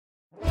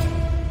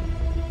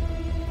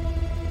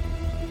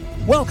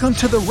Welcome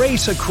to the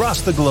race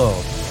across the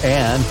globe.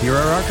 And here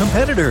are our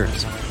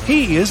competitors.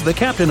 He is the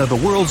captain of the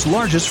world's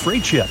largest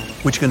freight ship,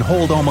 which can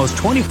hold almost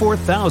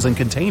 24,000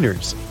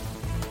 containers.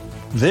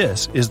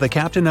 This is the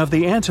captain of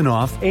the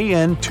Antonov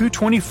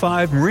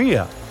AN-225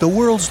 Mriya, the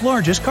world's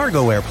largest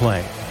cargo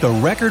airplane, the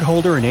record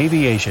holder in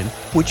aviation,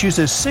 which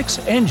uses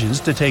 6 engines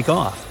to take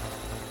off.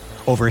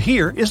 Over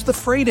here is the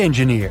freight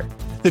engineer.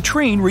 The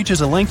train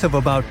reaches a length of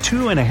about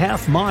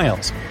 2.5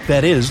 miles.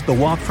 That is, the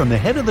walk from the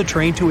head of the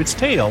train to its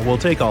tail will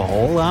take a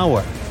whole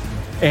hour.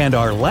 And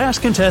our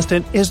last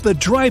contestant is the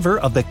driver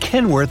of the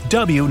Kenworth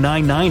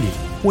W990,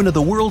 one of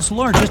the world's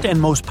largest and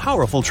most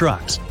powerful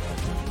trucks.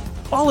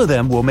 All of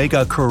them will make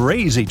a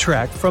crazy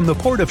trek from the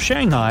port of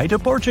Shanghai to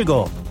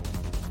Portugal.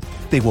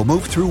 They will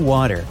move through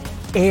water,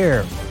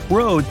 air,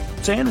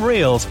 roads, and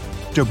rails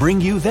to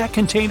bring you that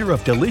container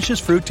of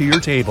delicious fruit to your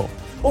table,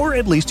 or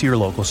at least to your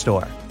local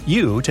store.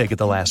 You take it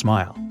the last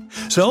mile.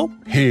 So,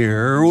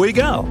 here we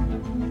go!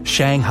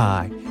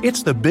 Shanghai.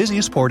 It's the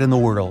busiest port in the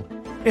world.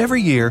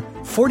 Every year,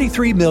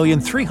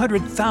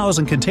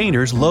 43,300,000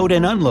 containers load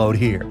and unload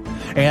here.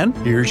 And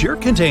here's your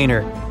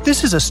container.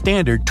 This is a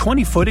standard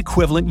 20-foot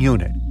equivalent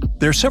unit.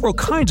 There are several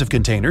kinds of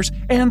containers,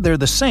 and they're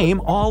the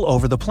same all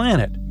over the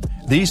planet.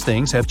 These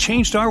things have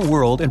changed our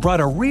world and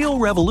brought a real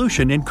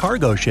revolution in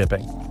cargo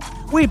shipping.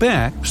 Way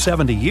back,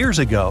 70 years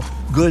ago,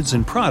 goods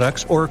and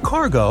products, or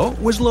cargo,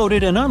 was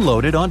loaded and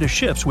unloaded onto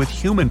ships with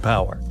human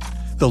power.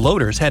 The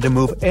loaders had to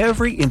move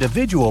every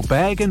individual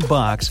bag and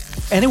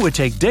box, and it would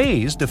take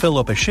days to fill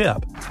up a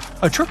ship.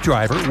 A truck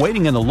driver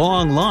waiting in a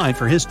long line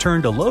for his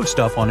turn to load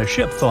stuff on a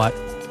ship thought,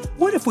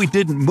 what if we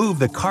didn't move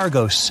the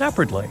cargo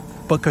separately,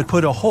 but could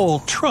put a whole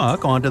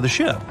truck onto the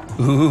ship?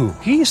 Ooh,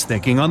 he's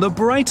thinking on the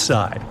bright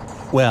side.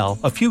 Well,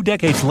 a few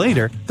decades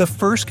later, the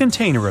first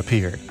container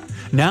appeared.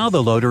 Now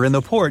the loader in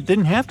the port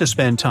didn't have to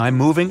spend time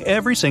moving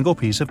every single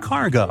piece of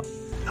cargo.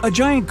 A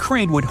giant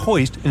crane would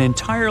hoist an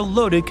entire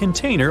loaded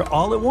container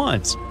all at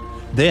once.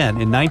 Then,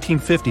 in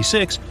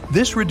 1956,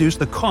 this reduced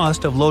the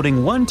cost of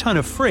loading 1 ton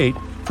of freight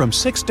from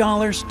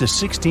 $6 to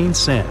 16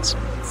 cents,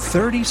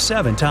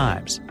 37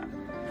 times.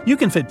 You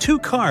can fit 2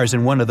 cars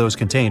in one of those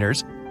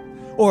containers,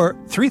 or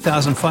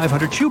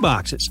 3,500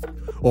 shoeboxes,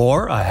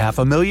 or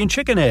 500,000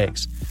 chicken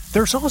eggs.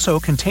 There's also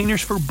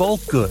containers for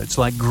bulk goods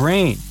like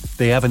grain.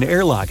 They have an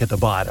airlock at the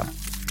bottom.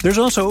 There's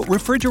also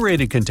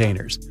refrigerated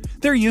containers.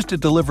 They're used to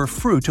deliver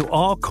fruit to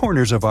all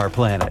corners of our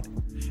planet.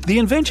 The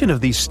invention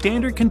of these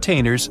standard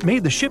containers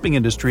made the shipping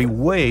industry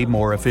way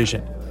more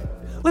efficient.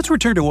 Let's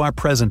return to our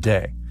present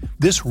day.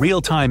 This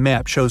real-time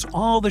map shows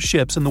all the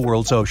ships in the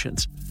world's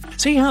oceans.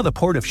 See how the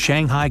port of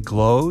Shanghai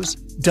glows?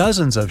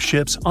 Dozens of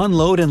ships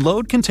unload and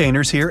load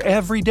containers here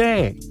every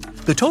day.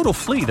 The total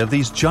fleet of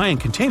these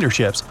giant container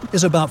ships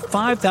is about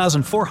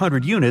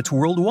 5,400 units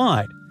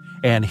worldwide.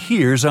 And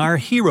here's our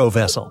hero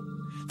vessel.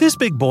 This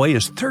big boy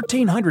is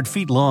 1,300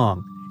 feet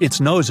long. Its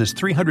nose is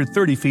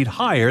 330 feet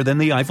higher than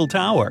the Eiffel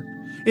Tower.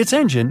 Its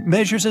engine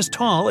measures as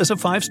tall as a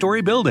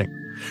 5-story building.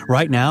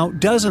 Right now,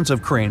 dozens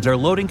of cranes are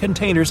loading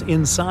containers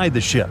inside the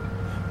ship.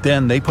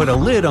 Then they put a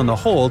lid on the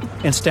hold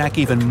and stack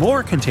even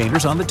more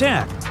containers on the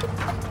deck.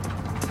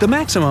 The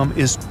maximum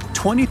is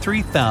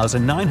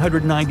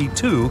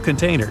 23,992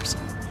 containers.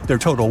 Their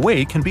total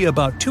weight can be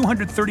about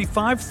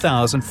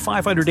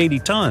 235,580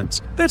 tons.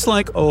 That's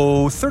like,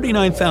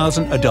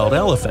 39,000 adult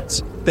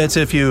elephants. That's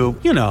if you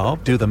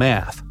do the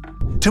math.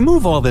 To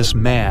move all this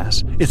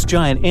mass, its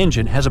giant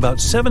engine has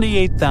about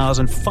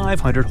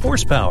 78,500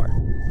 horsepower.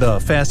 The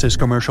fastest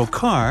commercial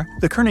car,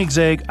 the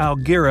Koenigsegg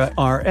Agera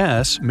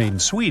RS, made in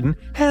Sweden,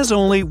 has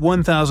only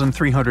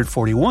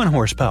 1,341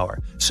 horsepower,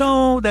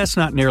 so that's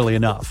not nearly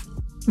enough.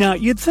 Now,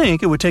 you'd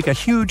think it would take a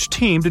huge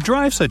team to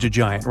drive such a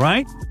giant,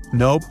 right?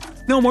 Nope,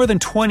 no more than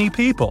 20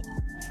 people.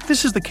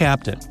 This is the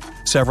captain.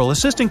 Several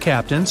assistant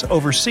captains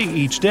oversee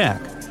each deck: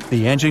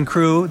 the engine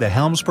crew, the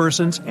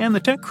helmspersons, and the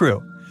tech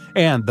crew.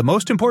 And the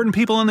most important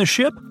people on the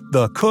ship?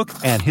 The cook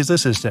and his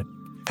assistant.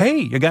 Hey,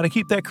 you gotta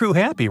keep that crew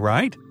happy,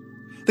 right?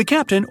 The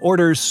captain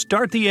orders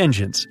start the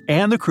engines,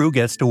 and the crew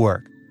gets to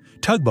work.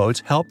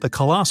 Tugboats help the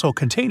colossal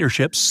container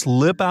ship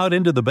slip out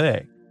into the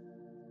bay.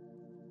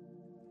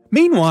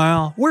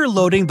 Meanwhile, we're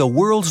loading the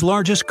world's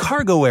largest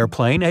cargo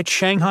airplane at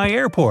Shanghai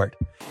Airport,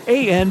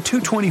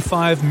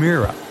 AN-225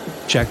 Mriya.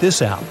 Check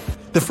this out.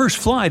 The first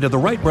flight of the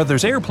Wright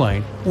brothers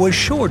airplane was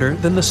shorter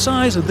than the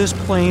size of this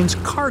plane's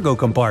cargo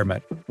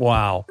compartment.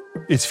 Wow!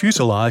 Its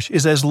fuselage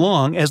is as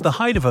long as the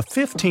height of a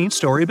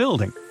 15-story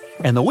building,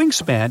 and the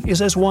wingspan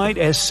is as wide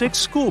as 6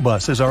 school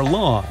buses are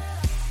long.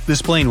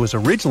 This plane was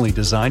originally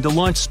designed to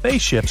launch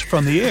spaceships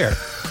from the air.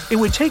 It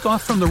would take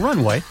off from the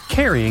runway,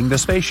 carrying the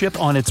spaceship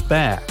on its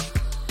back.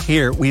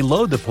 Here, we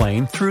load the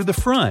plane through the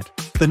front.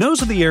 The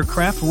nose of the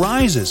aircraft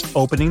rises,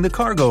 opening the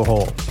cargo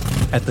hold.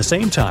 At the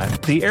same time,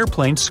 the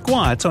airplane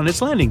squats on its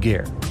landing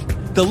gear.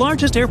 The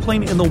largest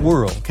airplane in the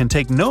world can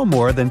take no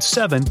more than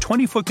 7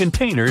 20-foot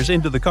containers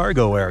into the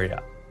cargo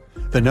area.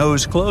 The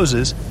nose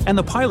closes, and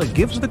the pilot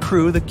gives the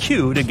crew the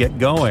cue to get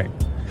going.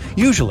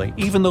 Usually,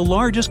 even the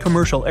largest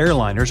commercial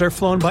airliners are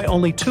flown by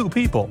only 2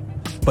 people.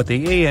 But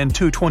the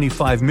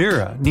AN-225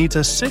 Mira needs a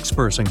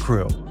 6-person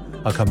crew.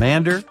 A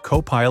commander,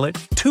 co-pilot,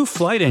 2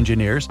 flight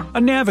engineers,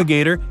 a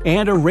navigator,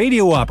 and a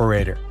radio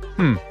operator.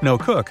 No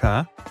cook,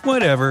 huh?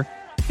 Whatever.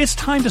 It's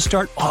time to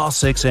start all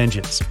 6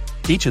 engines.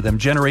 Each of them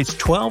generates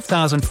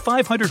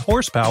 12,500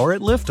 horsepower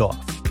at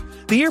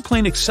liftoff. The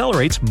airplane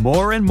accelerates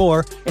more and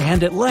more,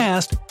 and at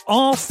last,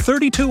 all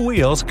 32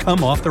 wheels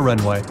come off the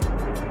runway.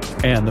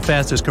 And the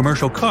fastest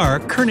commercial car,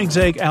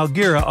 Koenigsegg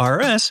Algira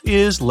RS,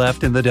 is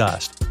left in the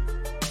dust.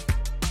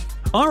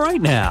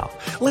 Alright now,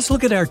 let's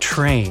look at our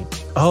train.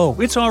 Oh,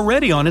 it's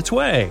already on its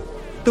way.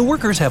 The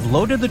workers have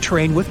loaded the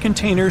train with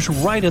containers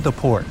right at the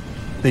port.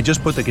 They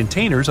just put the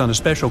containers on a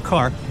special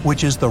car,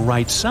 which is the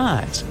right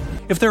size.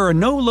 If there are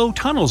no low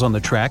tunnels on the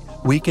track,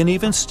 we can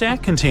even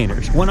stack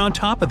containers, one on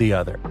top of the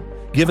other.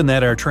 Given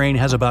that our train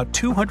has about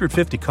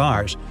 250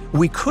 cars,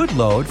 we could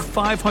load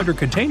 500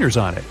 containers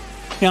on it.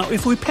 Now,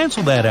 if we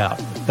pencil that out,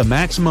 the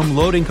maximum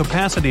loading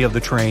capacity of the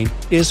train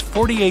is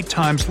 48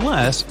 times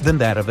less than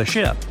that of the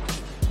ship.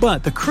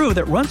 But the crew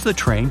that runs the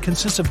train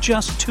consists of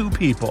just 2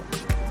 people.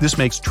 This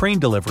makes train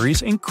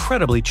deliveries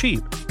incredibly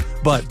cheap.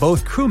 But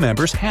both crew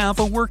members have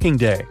a working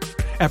day.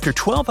 After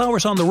 12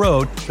 hours on the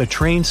road, the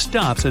train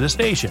stops at a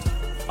station.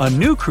 A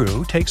new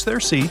crew takes their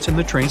seats in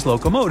the train's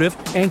locomotive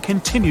and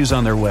continues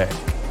on their way.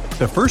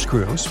 The first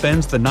crew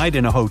spends the night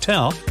in a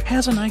hotel,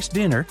 has a nice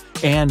dinner,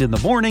 and in the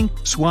morning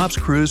swaps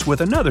crews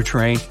with another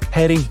train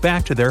heading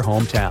back to their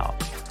hometown.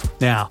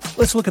 Now,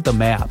 let's look at the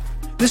map.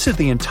 This is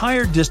the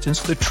entire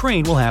distance the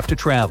train will have to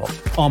travel,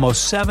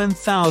 almost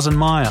 7,000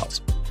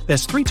 miles.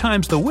 That's 3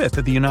 times the width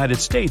of the United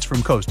States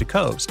from coast to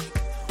coast.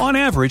 On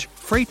average,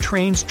 freight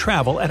trains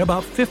travel at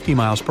about 50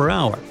 miles per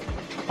hour.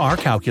 Our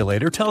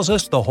calculator tells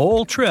us the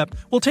whole trip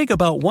will take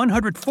about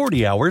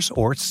 140 hours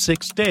or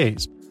 6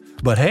 days.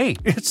 But hey,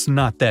 it's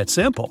not that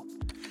simple.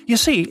 You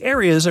see,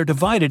 areas are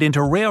divided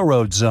into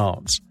railroad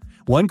zones.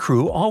 One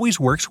crew always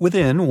works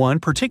within one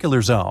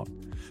particular zone.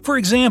 For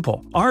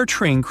example, our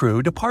train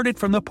crew departed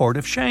from the port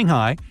of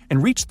Shanghai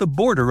and reached the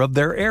border of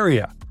their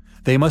area.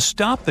 They must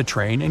stop the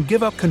train and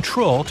give up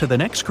control to the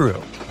next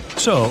crew.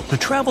 So, the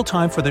travel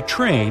time for the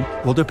train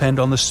will depend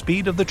on the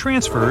speed of the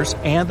transfers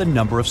and the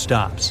number of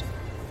stops.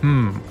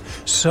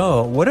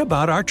 So what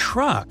about our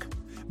truck?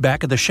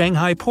 Back at the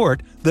Shanghai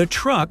port, the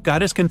truck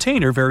got its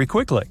container very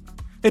quickly.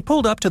 It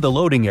pulled up to the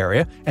loading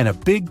area, and a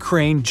big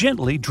crane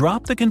gently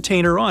dropped the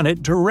container on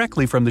it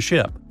directly from the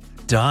ship.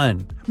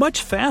 Done.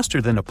 Much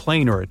faster than a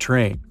plane or a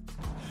train.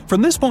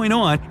 From this point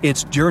on,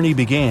 its journey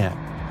began.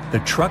 The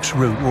truck's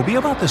route will be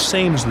about the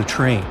same as the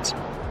train's.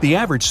 The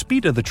average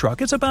speed of the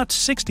truck is about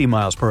 60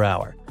 miles per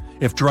hour.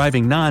 If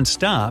driving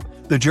non-stop,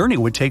 the journey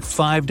would take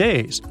 5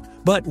 days.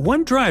 But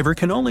one driver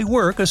can only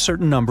work a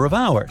certain number of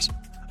hours.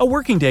 A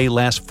working day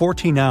lasts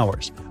 14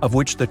 hours, of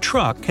which the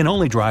truck can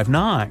only drive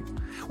 9.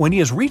 When he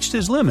has reached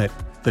his limit,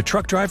 the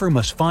truck driver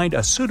must find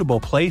a suitable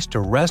place to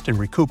rest and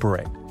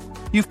recuperate.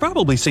 You've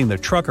probably seen the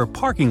trucker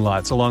parking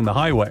lots along the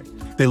highway.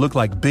 They look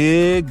like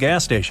big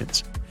gas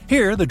stations.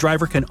 Here, the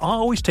driver can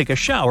always take a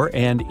shower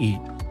and eat.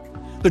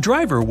 The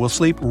driver will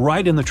sleep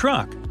right in the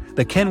truck.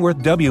 The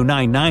Kenworth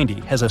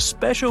W990 has a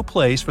special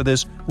place for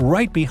this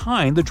right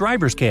behind the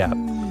driver's cab.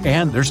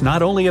 And there's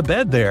not only a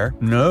bed there,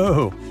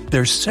 no,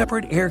 there's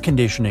separate air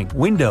conditioning,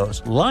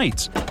 windows,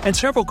 lights, and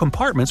several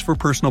compartments for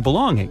personal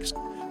belongings.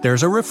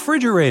 There's a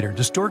refrigerator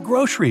to store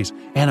groceries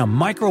and a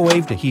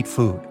microwave to heat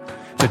food.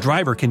 The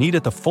driver can eat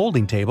at the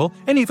folding table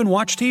and even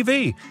watch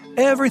TV.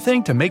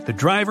 Everything to make the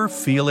driver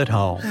feel at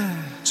home.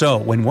 So,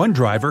 when one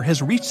driver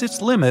has reached its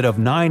limit of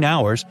 9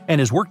 hours and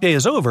his workday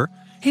is over,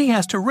 he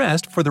has to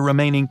rest for the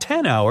remaining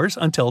 10 hours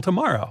until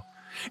tomorrow.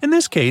 In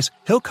this case,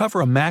 he'll cover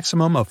a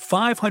maximum of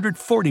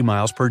 540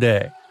 miles per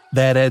day.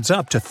 That adds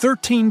up to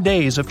 13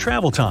 days of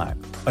travel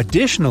time.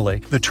 Additionally,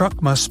 the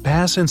truck must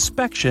pass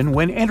inspection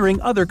when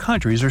entering other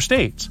countries or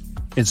states.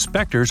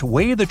 Inspectors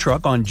weigh the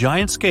truck on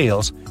giant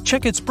scales,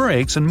 check its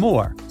brakes, and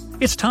more.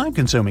 It's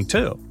time-consuming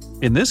too.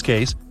 In this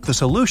case, the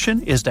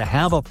solution is to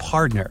have a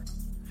partner.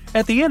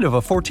 At the end of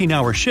a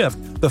 14-hour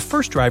shift, the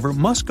first driver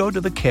must go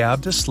to the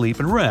cab to sleep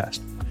and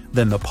rest.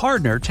 Then the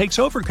partner takes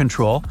over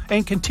control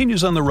and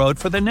continues on the road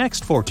for the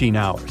next 14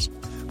 hours.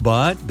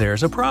 But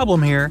there's a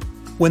problem here.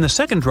 When the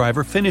second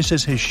driver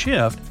finishes his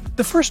shift,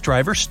 the first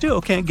driver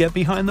still can't get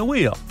behind the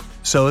wheel.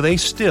 So they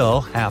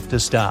still have to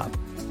stop.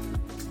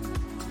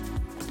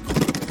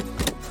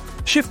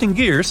 Shifting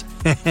gears,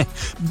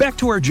 back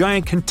to our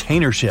giant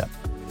container ship.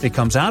 It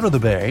comes out of the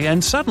bay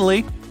and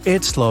suddenly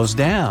it slows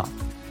down.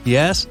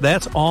 Yes,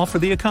 that's all for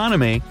the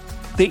economy.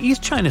 The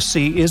East China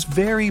Sea is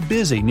very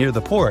busy near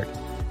the port.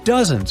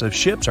 Dozens of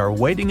ships are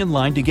waiting in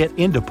line to get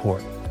into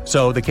port.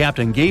 So the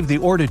captain gave the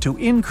order to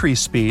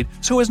increase speed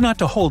so as not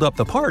to hold up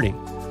the party.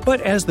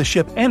 But as the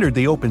ship entered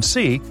the open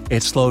sea,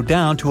 it slowed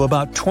down to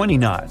about 20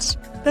 knots.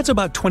 That's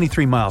about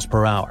 23 miles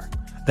per hour.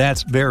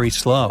 That's very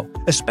slow,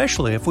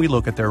 especially if we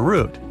look at their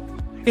route.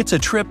 It's a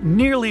trip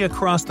nearly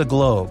across the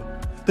globe.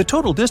 The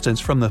total distance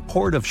from the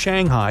port of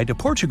Shanghai to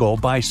Portugal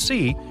by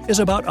sea is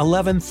about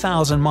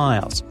 11,000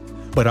 miles.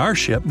 But our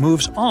ship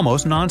moves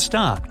almost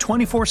non-stop,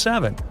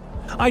 24/7.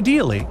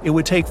 Ideally, it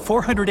would take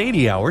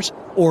 480 hours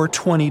or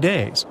 20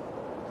 days.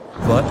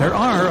 But there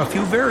are a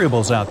few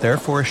variables out there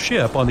for a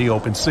ship on the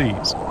open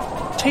seas.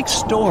 Take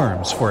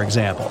storms, for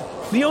example.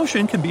 The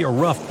ocean can be a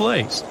rough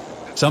place.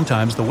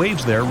 Sometimes the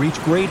waves there reach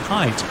great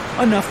heights,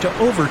 enough to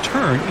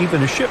overturn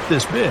even a ship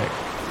this big.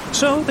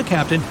 So the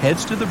captain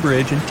heads to the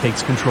bridge and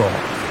takes control.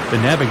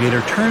 The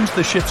navigator turns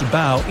the ship's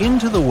bow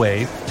into the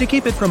wave to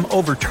keep it from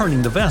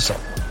overturning the vessel.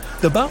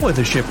 The bow of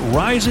the ship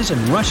rises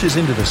and rushes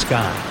into the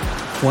sky.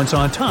 Once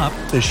on top,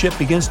 the ship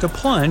begins to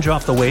plunge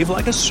off the wave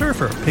like a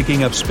surfer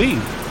picking up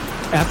speed.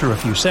 After a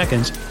few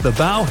seconds, the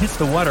bow hits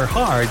the water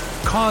hard,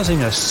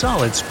 causing a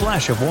solid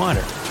splash of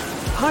water.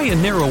 High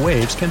and narrow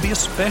waves can be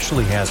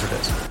especially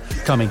hazardous.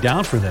 Coming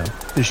down for them,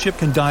 the ship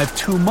can dive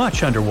too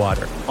much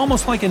underwater,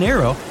 almost like an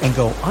arrow, and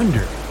go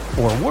under.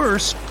 Or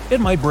worse, it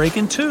might break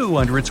in two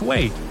under its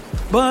weight.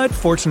 But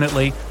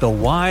fortunately, the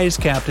wise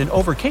captain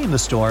overcame the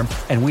storm,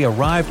 and we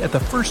arrived at the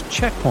first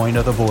checkpoint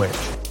of the voyage.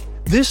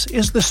 This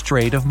is the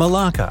Strait of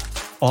Malacca.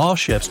 All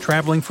ships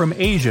traveling from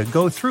Asia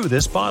go through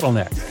this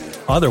bottleneck.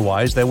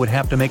 Otherwise, they would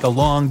have to make a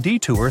long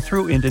detour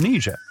through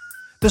Indonesia.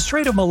 The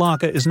Strait of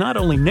Malacca is not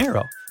only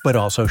narrow, but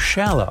also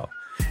shallow.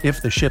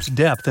 If the ship's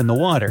depth in the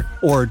water,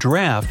 or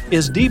draft,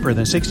 is deeper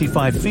than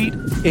 65 feet,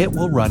 it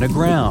will run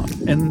aground,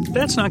 and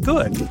that's not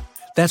good.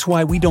 That's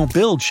why we don't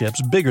build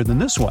ships bigger than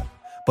this one.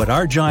 But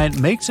our giant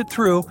makes it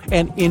through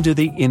and into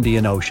the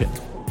Indian Ocean.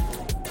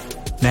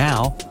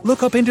 Now,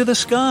 look up into the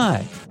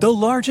sky. The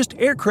largest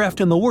aircraft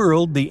in the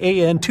world, the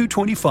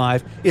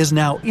AN-225, is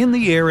now in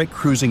the air at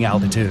cruising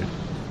altitude.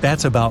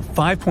 That's about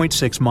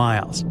 5.6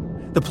 miles.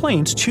 The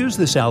planes choose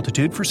this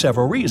altitude for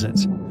several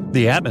reasons.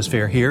 The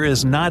atmosphere here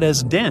is not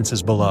as dense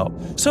as below,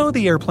 so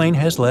the airplane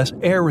has less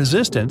air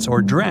resistance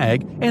or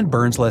drag and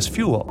burns less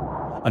fuel.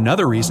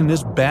 Another reason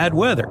is bad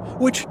weather,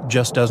 which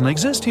just doesn't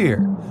exist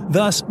here.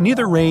 Thus,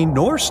 neither rain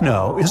nor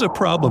snow is a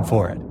problem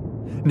for it.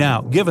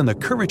 Now, given the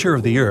curvature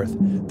of the Earth,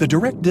 the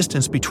direct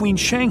distance between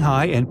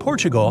Shanghai and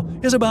Portugal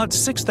is about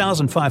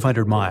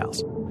 6,500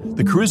 miles.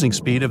 The cruising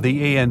speed of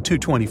the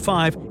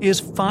AN-225 is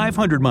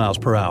 500 miles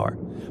per hour.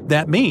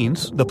 That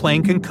means the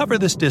plane can cover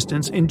this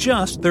distance in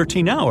just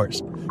 13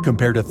 hours,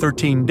 compared to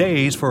 13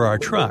 days for our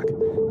truck.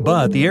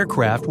 But the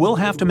aircraft will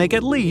have to make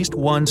at least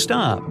one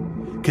stop.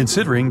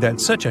 Considering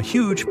that such a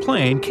huge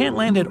plane can't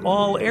land at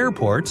all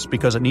airports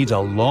because it needs a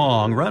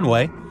long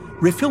runway,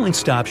 refueling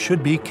stops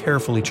should be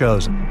carefully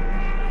chosen.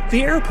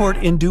 The airport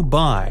in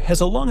Dubai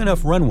has a long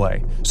enough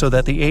runway so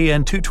that the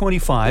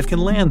AN-225 can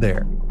land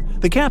there.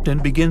 The captain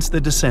begins the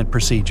descent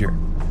procedure.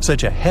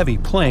 Such a heavy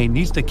plane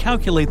needs to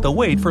calculate the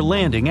weight for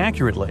landing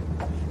accurately.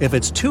 If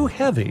it's too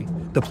heavy,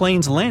 the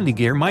plane's landing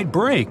gear might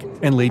break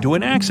and lead to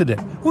an accident,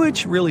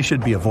 which really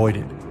should be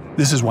avoided.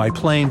 This is why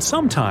planes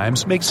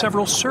sometimes make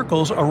several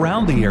circles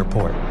around the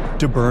airport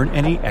to burn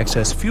any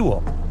excess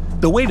fuel.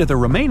 The weight of the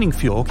remaining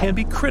fuel can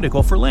be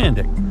critical for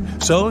landing,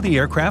 so the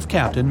aircraft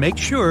captain makes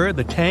sure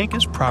the tank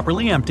is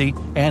properly empty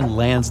and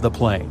lands the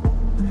plane.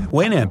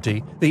 When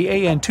empty, the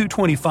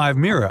AN-225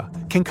 Mira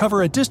can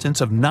cover a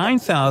distance of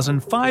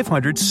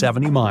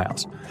 9,570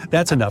 miles.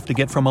 That's enough to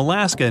get from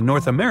Alaska in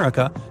North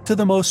America to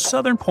the most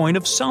southern point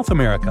of South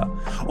America,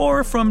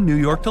 or from New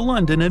York to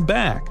London and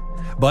back.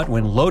 But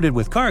when loaded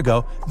with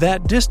cargo,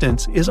 that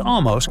distance is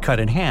almost cut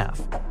in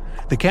half.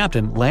 The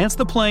captain lands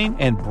the plane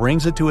and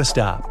brings it to a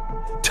stop.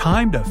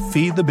 Time to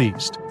feed the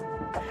beast.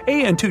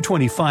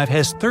 AN-225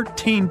 has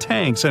 13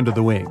 tanks under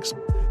the wings.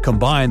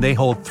 Combined, they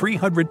hold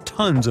 300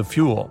 tons of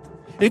fuel.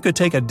 It could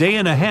take a day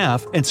and a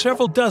half and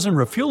several dozen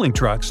refueling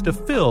trucks to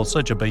fill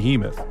such a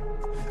behemoth.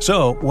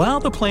 So, while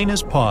the plane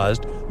is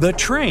paused, the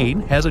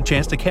train has a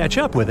chance to catch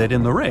up with it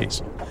in the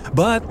race.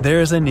 But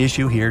there's an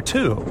issue here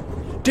too.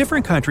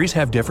 Different countries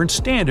have different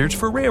standards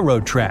for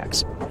railroad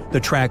tracks. The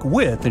track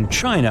width in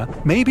China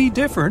may be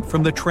different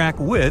from the track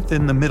width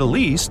in the Middle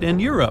East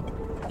and Europe.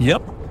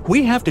 Yep,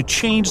 we have to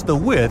change the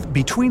width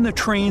between the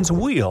train's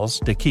wheels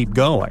to keep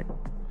going.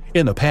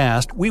 In the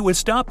past, we would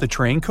stop the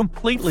train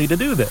completely to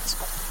do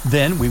this.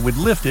 Then we would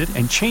lift it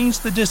and change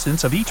the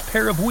distance of each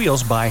pair of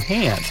wheels by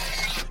hand.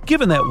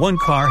 Given that one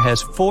car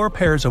has 4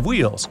 pairs of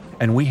wheels,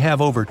 and we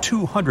have over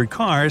 200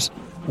 cars,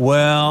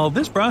 well,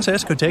 this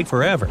process could take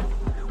forever.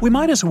 We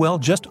might as well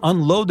just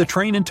unload the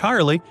train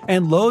entirely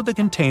and load the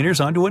containers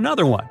onto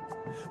another one.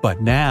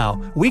 But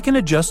now, we can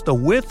adjust the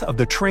width of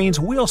the train's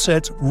wheel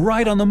sets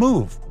right on the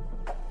move.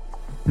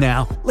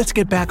 Now, let's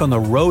get back on the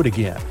road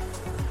again.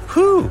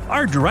 Whew,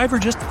 our driver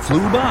just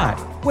flew by.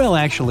 Well,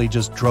 actually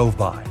just drove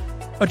by.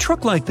 A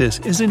truck like this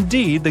is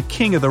indeed the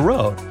king of the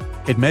road.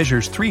 It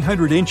measures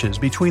 300 inches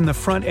between the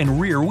front and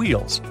rear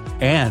wheels.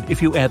 And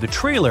if you add the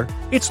trailer,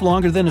 it's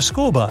longer than a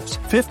school bus,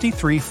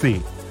 53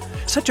 feet.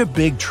 Such a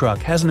big truck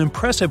has an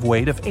impressive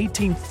weight of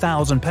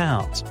 18,000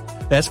 pounds.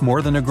 That's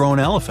more than a grown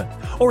elephant,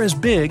 or as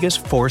big as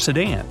 4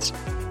 sedans.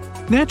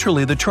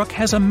 Naturally, the truck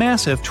has a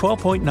massive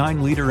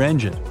 12.9-liter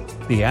engine.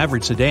 The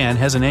average sedan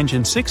has an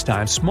engine 6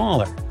 times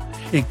smaller.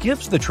 It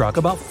gives the truck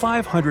about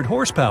 500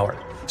 horsepower,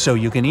 so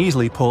you can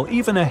easily pull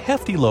even a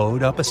hefty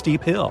load up a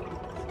steep hill.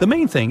 The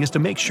main thing is to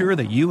make sure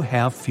that you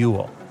have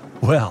fuel.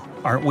 Well,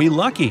 aren't we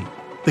lucky?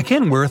 The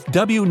Kenworth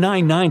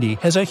W990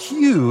 has a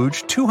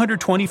huge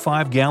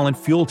 225-gallon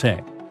fuel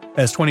tank.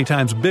 That's 20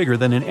 times bigger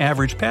than an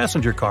average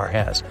passenger car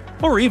has,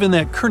 or even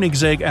that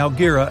Koenigsegg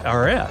Algira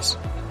RS.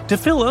 To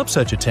fill up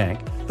such a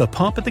tank, the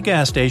pump at the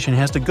gas station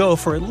has to go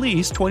for at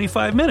least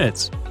 25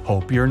 minutes.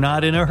 Hope you're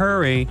not in a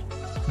hurry.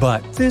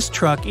 But this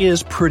truck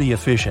is pretty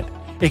efficient.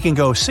 It can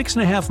go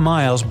 6.5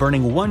 miles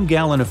burning 1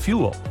 gallon of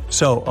fuel,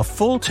 so a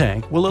full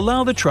tank will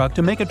allow the truck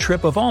to make a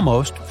trip of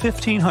almost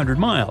 1,500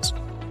 miles.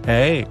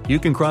 Hey, you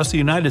can cross the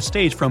United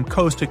States from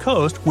coast to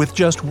coast with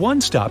just one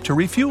stop to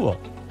refuel.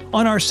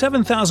 On our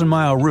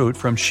 7,000-mile route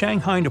from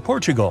Shanghai to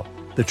Portugal,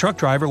 the truck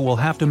driver will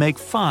have to make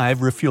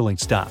 5 refueling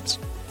stops.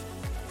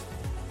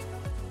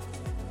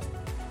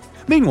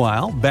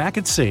 Meanwhile, back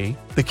at sea,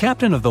 the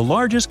captain of the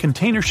largest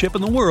container ship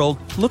in the world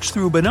looks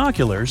through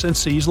binoculars and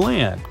sees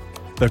land.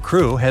 The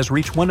crew has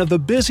reached one of the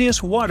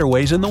busiest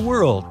waterways in the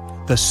world,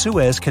 the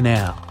Suez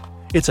Canal.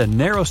 It's a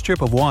narrow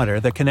strip of water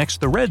that connects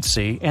the Red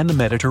Sea and the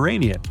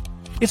Mediterranean.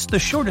 It's the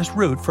shortest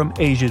route from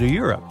Asia to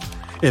Europe.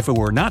 If it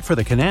were not for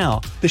the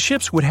canal, the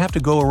ships would have to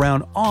go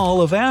around all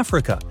of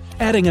Africa,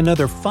 adding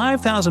another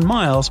 5,000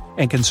 miles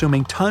and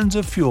consuming tons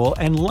of fuel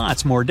and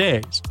lots more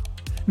days.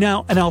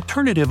 Now, an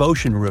alternative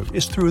ocean route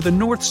is through the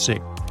North Sea,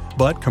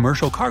 but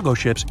commercial cargo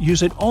ships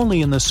use it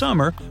only in the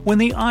summer when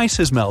the ice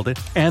has melted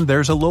and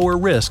there's a lower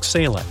risk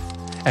sailing.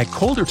 At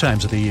colder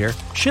times of the year,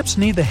 ships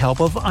need the help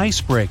of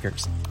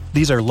icebreakers.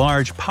 These are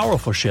large,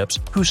 powerful ships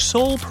whose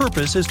sole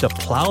purpose is to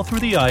plow through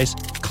the ice,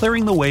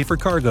 clearing the way for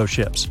cargo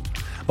ships.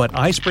 But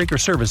icebreaker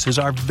services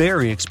are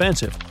very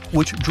expensive,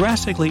 which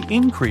drastically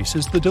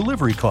increases the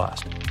delivery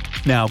cost.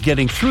 Now,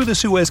 getting through the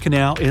Suez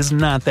Canal is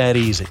not that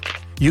easy.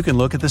 You can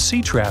look at the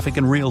sea traffic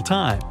in real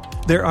time.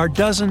 There are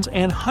dozens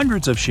and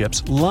hundreds of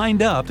ships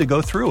lined up to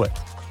go through it.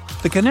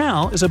 The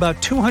canal is about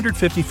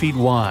 250 feet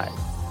wide.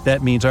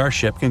 That means our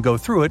ship can go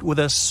through it with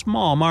a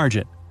small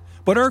margin.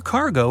 But our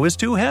cargo is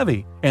too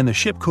heavy, and the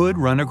ship could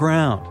run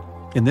aground.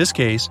 In this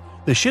case,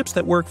 the ships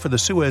that work for the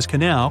Suez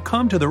Canal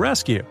come to the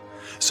rescue.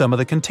 Some of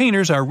the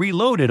containers are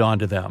reloaded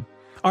onto them.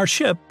 Our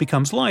ship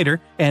becomes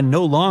lighter and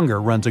no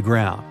longer runs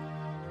aground.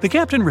 The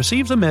captain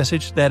receives a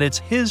message that it's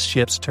his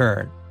ship's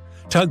turn.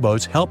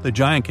 Tugboats help the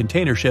giant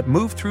container ship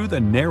move through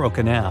the narrow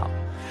canal.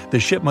 The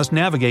ship must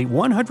navigate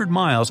 100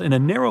 miles in a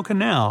narrow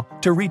canal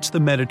to reach the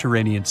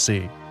Mediterranean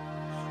Sea.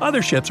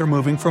 Other ships are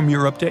moving from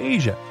Europe to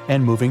Asia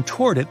and moving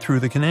toward it through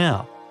the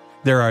canal.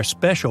 There are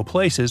special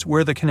places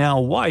where the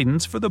canal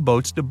widens for the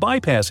boats to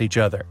bypass each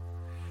other.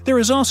 There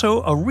is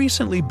also a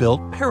recently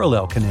built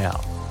parallel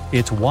canal.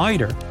 It's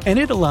wider, and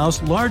it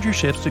allows larger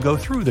ships to go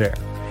through there,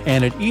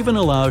 and it even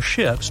allows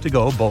ships to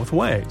go both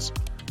ways.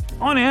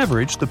 On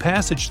average, the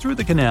passage through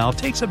the canal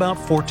takes about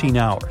 14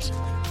 hours.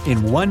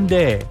 In one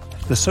day,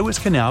 the Suez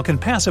Canal can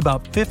pass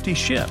about 50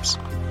 ships.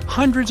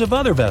 Hundreds of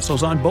other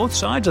vessels on both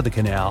sides of the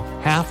canal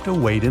have to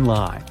wait in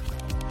line.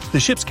 The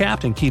ship's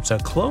captain keeps a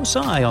close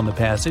eye on the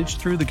passage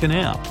through the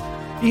canal.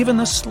 Even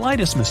the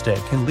slightest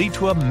mistake can lead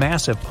to a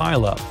massive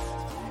pileup.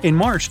 In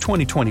March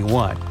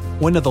 2021,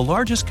 one of the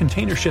largest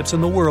container ships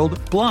in the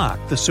world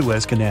blocked the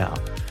Suez Canal.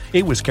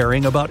 It was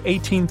carrying about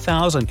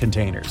 18,000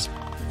 containers.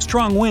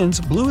 Strong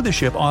winds blew the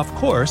ship off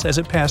course as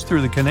it passed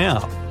through the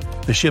canal.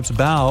 The ship's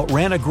bow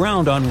ran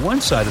aground on one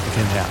side of the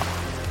canal.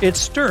 Its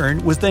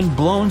stern was then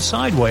blown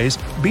sideways,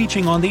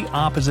 beaching on the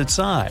opposite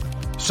side.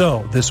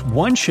 So, this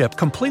one ship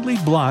completely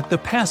blocked the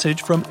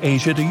passage from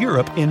Asia to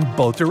Europe in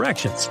both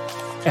directions.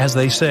 As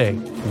they say,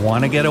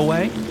 want to get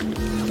away?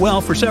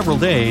 Well, for several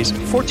days,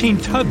 14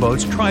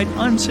 tugboats tried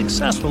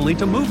unsuccessfully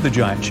to move the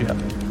giant ship.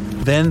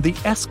 Then the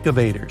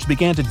excavators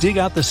began to dig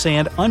out the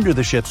sand under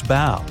the ship's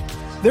bow.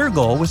 Their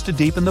goal was to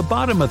deepen the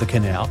bottom of the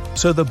canal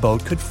so the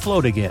boat could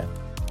float again.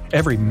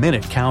 Every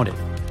minute counted.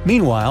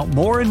 Meanwhile,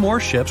 more and more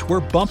ships were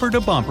bumper to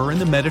bumper in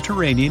the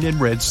Mediterranean and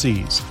Red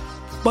Seas.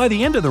 By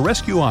the end of the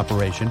rescue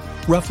operation,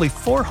 roughly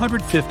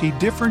 450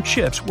 different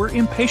ships were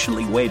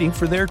impatiently waiting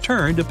for their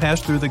turn to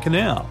pass through the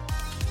canal.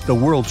 The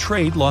world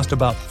trade lost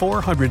about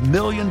 $400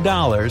 million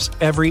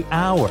every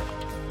hour.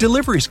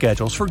 Delivery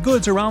schedules for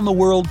goods around the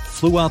world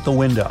flew out the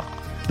window.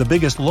 The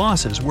biggest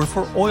losses were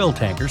for oil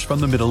tankers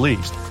from the Middle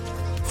East.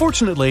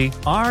 Fortunately,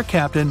 our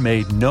captain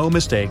made no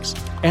mistakes,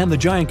 and the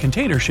giant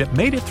container ship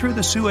made it through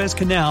the Suez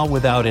Canal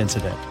without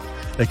incident.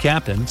 The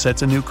captain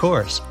sets a new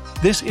course.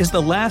 This is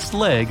the last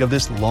leg of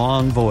this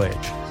long voyage.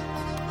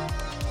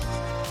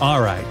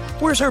 Alright,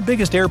 where's our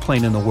biggest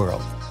airplane in the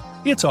world?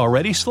 It's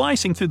already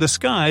slicing through the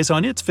skies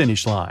on its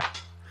finish line.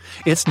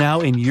 It's now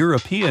in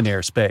European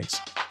airspace.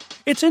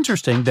 It's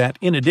interesting that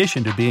in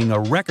addition to being a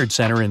record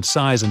center in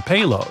size and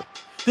payload,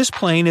 this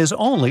plane is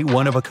only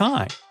one of a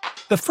kind.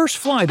 The first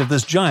flight of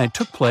this giant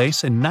took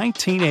place in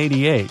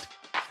 1988.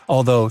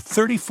 Although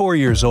 34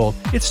 years old,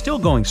 it's still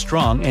going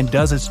strong and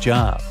does its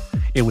job.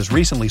 It was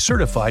recently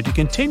certified to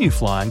continue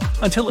flying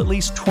until at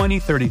least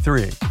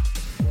 2033.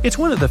 It's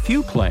one of the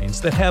few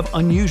planes that have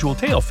unusual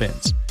tail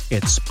fins.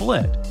 It's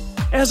split.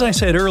 As I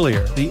said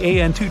earlier, the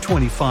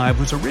AN-225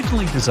 was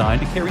originally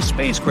designed to carry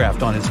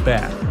spacecraft on its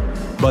back.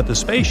 But the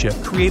spaceship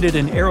created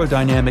an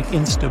aerodynamic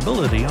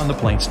instability on the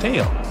plane's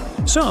tail.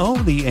 So,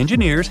 the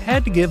engineers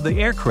had to give the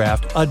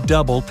aircraft a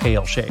double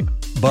tail shape.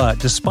 But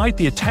despite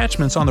the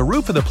attachments on the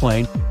roof of the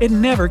plane, it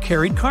never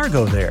carried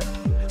cargo there.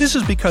 This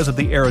is because of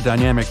the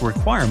aerodynamic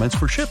requirements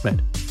for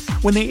shipment.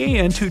 When the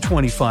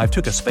AN-225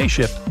 took a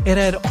spaceship, it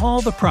had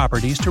all the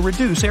properties to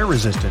reduce air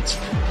resistance.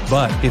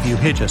 But if you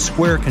hitch a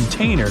square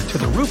container to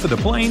the roof of the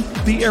plane,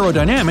 the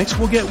aerodynamics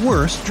will get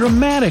worse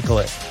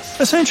dramatically.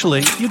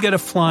 Essentially, you get a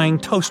flying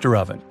toaster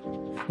oven.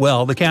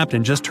 Well, the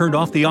captain just turned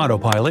off the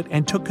autopilot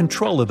and took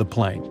control of the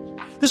plane.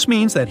 This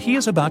means that he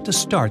is about to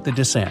start the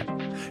descent.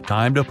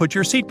 Time to put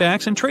your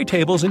seatbacks and tray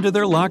tables into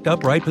their locked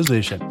upright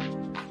position.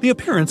 The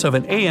appearance of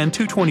an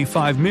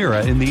AN-225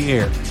 Mira in the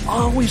air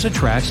always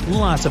attracts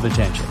lots of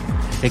attention.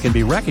 It can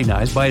be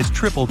recognized by its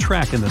triple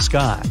track in the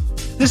sky.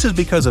 This is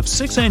because of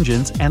 6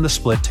 engines and the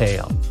split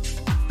tail.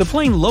 The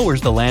plane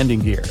lowers the landing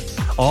gear.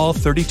 All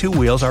 32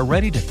 wheels are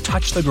ready to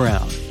touch the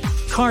ground.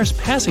 Cars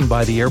passing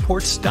by the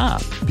airport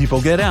stop.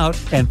 People get out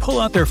and pull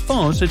out their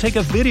phones to take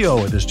a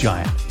video of this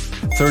giant.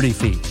 30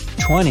 feet,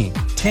 20,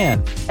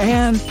 10,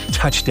 and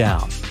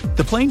touchdown.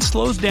 The plane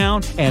slows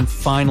down and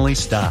finally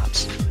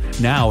stops.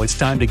 Now it's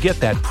time to get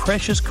that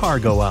precious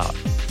cargo out.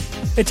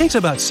 It takes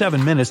about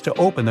 7 minutes to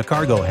open the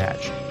cargo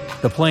hatch.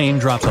 The plane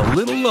drops a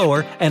little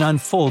lower and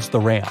unfolds the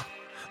ramp.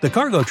 The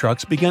cargo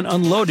trucks begin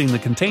unloading the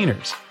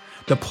containers.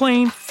 The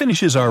plane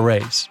finishes our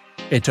race.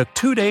 It took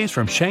 2 days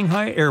from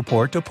Shanghai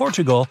Airport to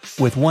Portugal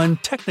with 1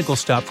 technical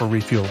stop for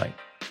refueling.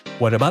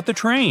 What about the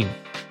train?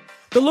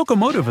 The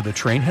locomotive of the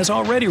train has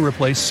already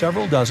replaced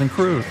several dozen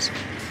crews.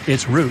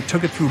 Its route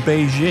took it through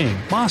Beijing,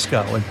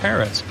 Moscow, and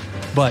Paris,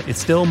 but it's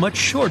still much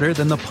shorter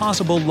than the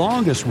possible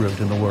longest route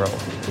in the world,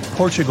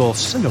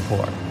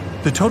 Portugal-Singapore.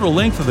 The total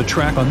length of the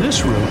track on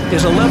this route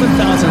is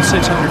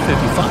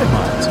 11,655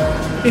 miles.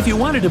 If you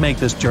wanted to make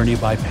this journey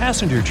by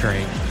passenger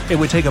train, it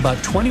would take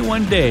about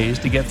 21 days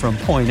to get from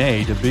point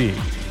A to B.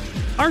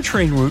 Our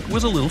train route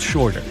was a little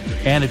shorter,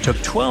 and it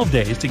took 12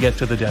 days to get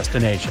to the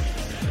destination.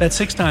 That's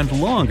 6 times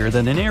longer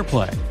than an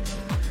airplane.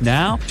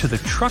 Now to the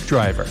truck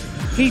driver.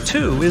 He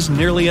too is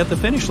nearly at the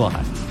finish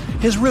line.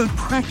 His route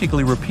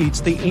practically repeats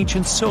the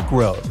ancient Silk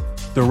Road,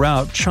 the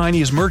route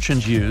Chinese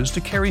merchants used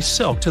to carry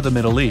silk to the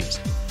Middle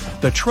East.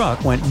 The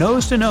truck went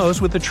nose to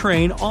nose with the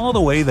train all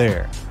the way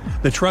there.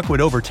 The truck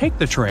would overtake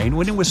the train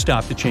when it was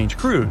stopped to change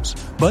crews,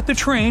 but the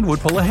train would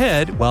pull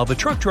ahead while the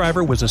truck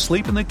driver was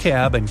asleep in the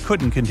cab and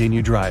couldn't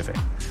continue driving.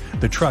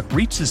 The truck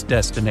reached its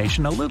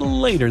destination a little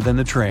later than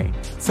the train,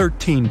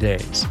 13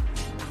 days.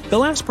 The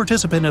last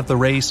participant of the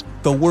race,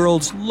 the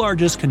world's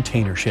largest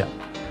container ship.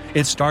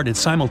 It started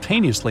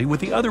simultaneously with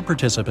the other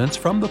participants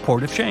from the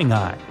port of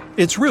Shanghai.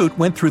 Its route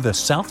went through the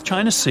South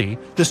China Sea,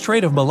 the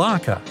Strait of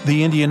Malacca,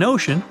 the Indian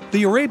Ocean,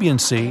 the Arabian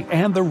Sea,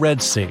 and the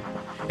Red Sea.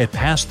 It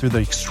passed through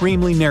the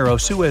extremely narrow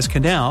Suez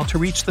Canal to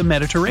reach the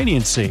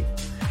Mediterranean Sea.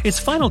 Its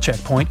final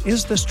checkpoint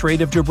is the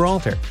Strait of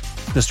Gibraltar,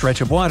 the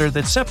stretch of water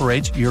that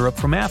separates Europe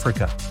from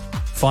Africa.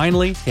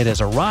 Finally, it has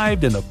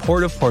arrived in the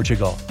port of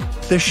Portugal.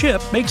 The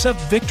ship makes a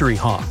victory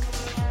honk.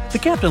 The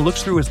captain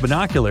looks through his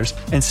binoculars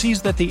and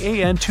sees that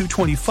the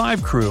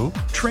AN-225 crew,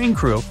 train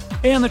crew,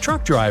 and the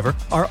truck driver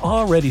are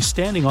already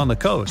standing on the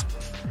coast.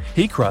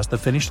 He crossed the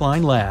finish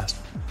line last.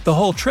 The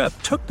whole trip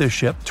took this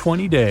ship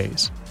 20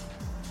 days.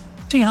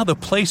 See how the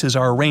places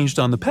are arranged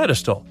on the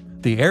pedestal: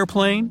 the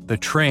airplane, the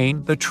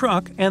train, the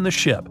truck, and the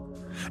ship.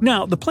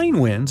 Now, the plane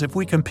wins if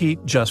we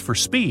compete just for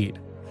speed,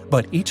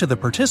 but each of the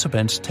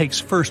participants takes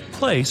first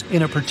place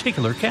in a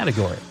particular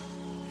category.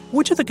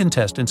 Which of the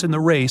contestants in the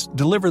race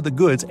deliver the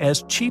goods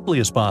as cheaply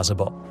as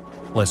possible?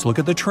 Let's look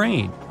at the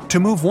train. To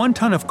move 1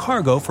 ton of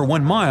cargo for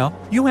 1 mile,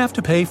 you have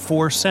to pay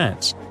 4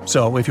 cents.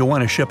 So if you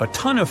want to ship a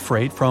ton of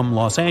freight from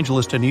Los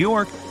Angeles to New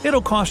York,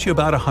 it'll cost you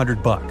about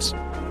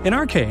 $100. In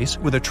our case,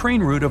 with a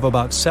train route of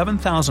about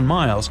 7,000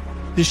 miles,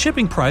 the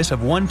shipping price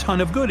of 1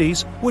 ton of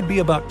goodies would be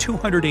about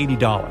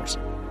 $280.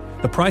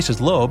 The price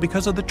is low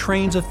because of the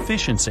train's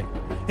efficiency.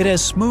 It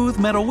has smooth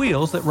metal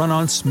wheels that run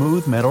on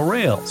smooth metal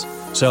rails,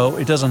 so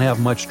it doesn't have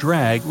much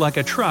drag like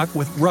a truck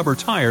with rubber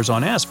tires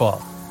on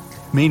asphalt.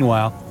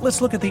 Meanwhile,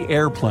 let's look at the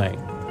airplane.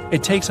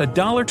 It takes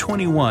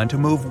 $1.21 to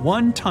move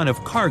 1 ton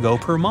of cargo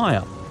per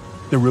mile.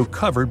 The route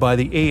covered by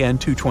the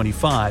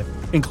AN-225,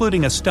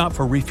 including a stop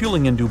for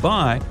refueling in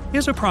Dubai,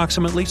 is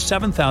approximately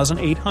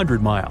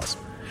 7,800 miles.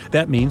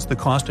 That means the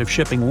cost of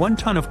shipping 1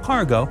 ton of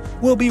cargo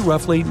will be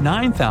roughly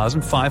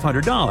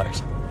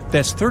 $9,500.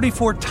 That's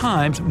 34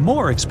 times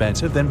more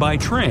expensive than by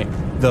train,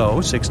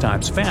 though 6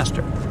 times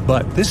faster.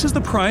 But this is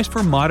the price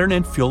for modern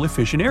and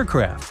fuel-efficient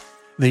aircraft.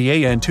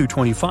 The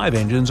AN-225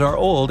 engines are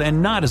old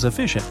and not as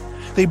efficient.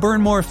 They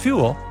burn more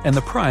fuel, and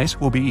the price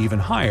will be even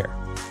higher.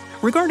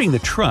 Regarding the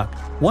truck,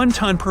 1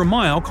 ton per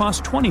mile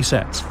costs 20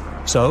 cents.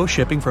 So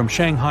shipping from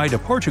Shanghai to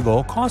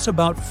Portugal costs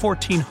about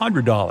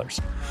 $1,400,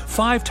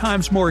 5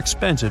 times more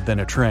expensive than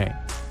a train.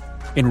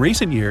 In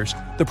recent years,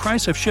 the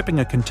price of shipping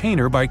a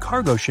container by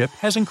cargo ship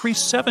has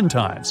increased 7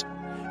 times.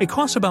 It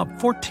costs about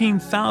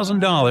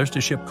 $14,000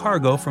 to ship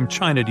cargo from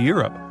China to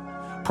Europe.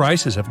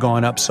 Prices have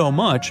gone up so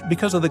much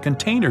because of the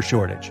container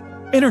shortage.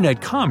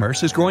 Internet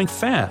commerce is growing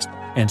fast,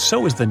 and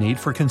so is the need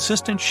for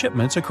consistent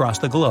shipments across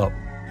the globe.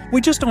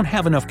 We just don't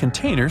have enough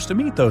containers to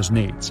meet those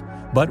needs,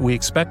 but we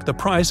expect the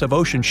price of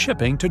ocean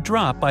shipping to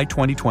drop by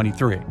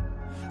 2023.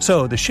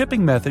 So the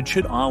shipping method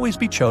should always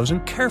be chosen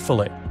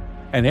carefully.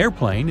 An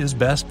airplane is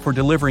best for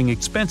delivering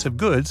expensive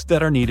goods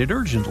that are needed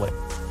urgently.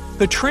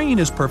 The train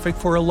is perfect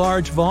for a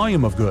large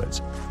volume of goods,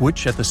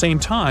 which at the same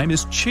time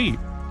is cheap.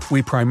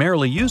 We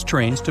primarily use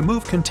trains to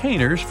move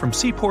containers from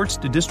seaports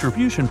to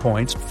distribution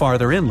points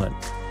farther inland.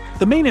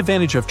 The main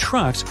advantage of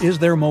trucks is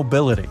their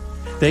mobility.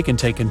 They can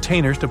take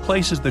containers to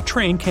places the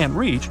train can't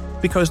reach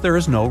because there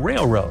is no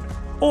railroad,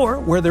 or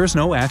where there is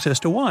no access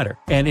to water,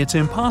 and it's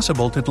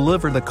impossible to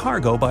deliver the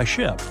cargo by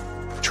ship.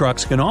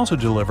 Trucks can also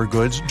deliver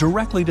goods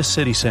directly to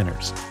city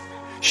centers.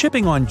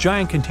 Shipping on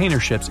giant container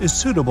ships is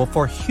suitable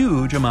for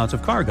huge amounts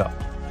of cargo,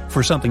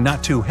 for something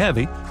not too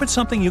heavy, but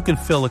something you can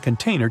fill a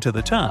container to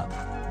the top.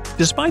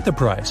 Despite the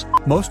price,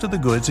 most of the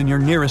goods in your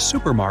nearest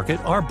supermarket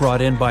are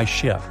brought in by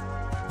ship.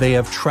 They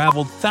have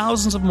traveled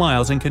thousands of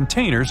miles in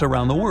containers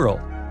around the world.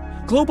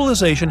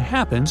 Globalization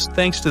happens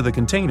thanks to the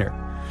container.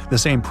 The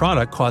same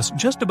product costs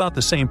just about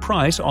the same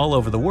price all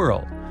over the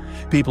world.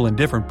 People in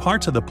different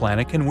parts of the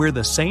planet can wear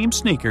the same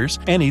sneakers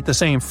and eat the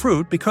same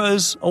fruit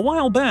because, a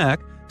while back,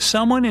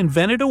 someone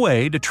invented a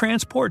way to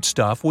transport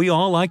stuff we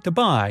all like to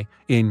buy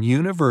in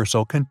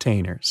universal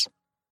containers.